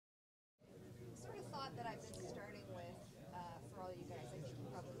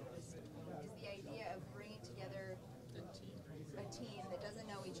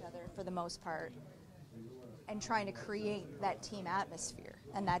for the most part and trying to create that team atmosphere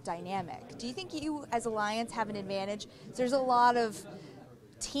and that dynamic. Do you think you, as Alliance, have an advantage? There's a lot of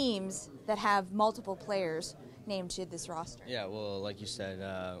teams that have multiple players named to this roster. Yeah, well, like you said,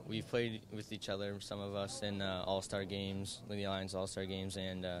 we've played with each other, some of us, in all-star games, the Alliance all-star games,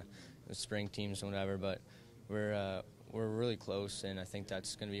 and the spring teams and whatever, but we're really close, and I think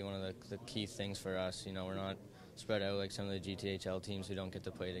that's going to be one of the key things for us. You know, we're not spread out like some of the GTHL teams who don't get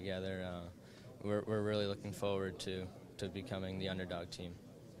to play together. We're really looking forward to becoming the underdog team.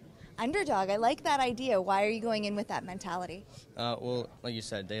 Underdog, I like that idea. Why are you going in with that mentality? Well, like you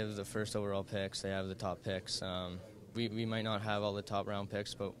said, they have the first overall picks. They have the top picks. We might not have all the top round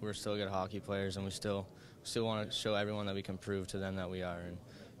picks, but we're still good hockey players, and we still want to show everyone that we can prove to them that we are. And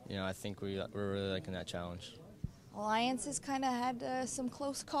you know, I think we're really liking that challenge. Alliance has kind of had some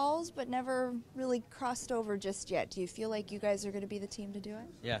close calls, but never really crossed over just yet. Do you feel like you guys are going to be the team to do it?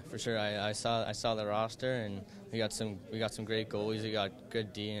 Yeah, for sure. I saw the roster, and we got some great goalies. We got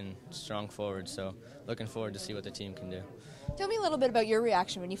good D and strong forwards. So looking forward to see what the team can do. Tell me a little bit about your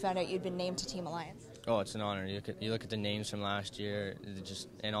reaction when you found out you'd been named to Team Alliance. Oh, it's an honor. You look at the names from last year,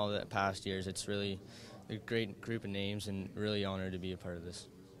 and all the past years. It's really a great group of names, and really honored to be a part of this.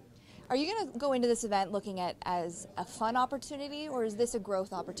 Are you going to go into this event looking at as a fun opportunity, or is this a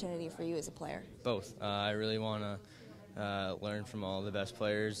growth opportunity for you as a player? Both. I really want to learn from all the best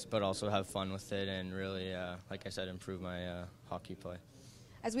players, but also have fun with it and really, like I said, improve my hockey play.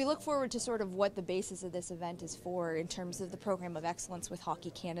 As we look forward to sort of what the basis of this event is for in terms of the program of excellence with Hockey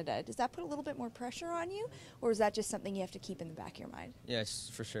Canada, does that put a little bit more pressure on you, or is that just something you have to keep in the back of your mind?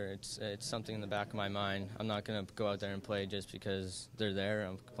 Yes, for sure. It's something in the back of my mind. I'm not going to go out there and play just because they're there.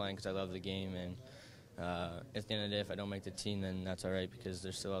 I'm playing because I love the game, and at the end of the day, if I don't make the team, then that's all right because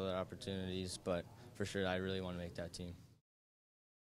there's still other opportunities, but for sure I really want to make that team.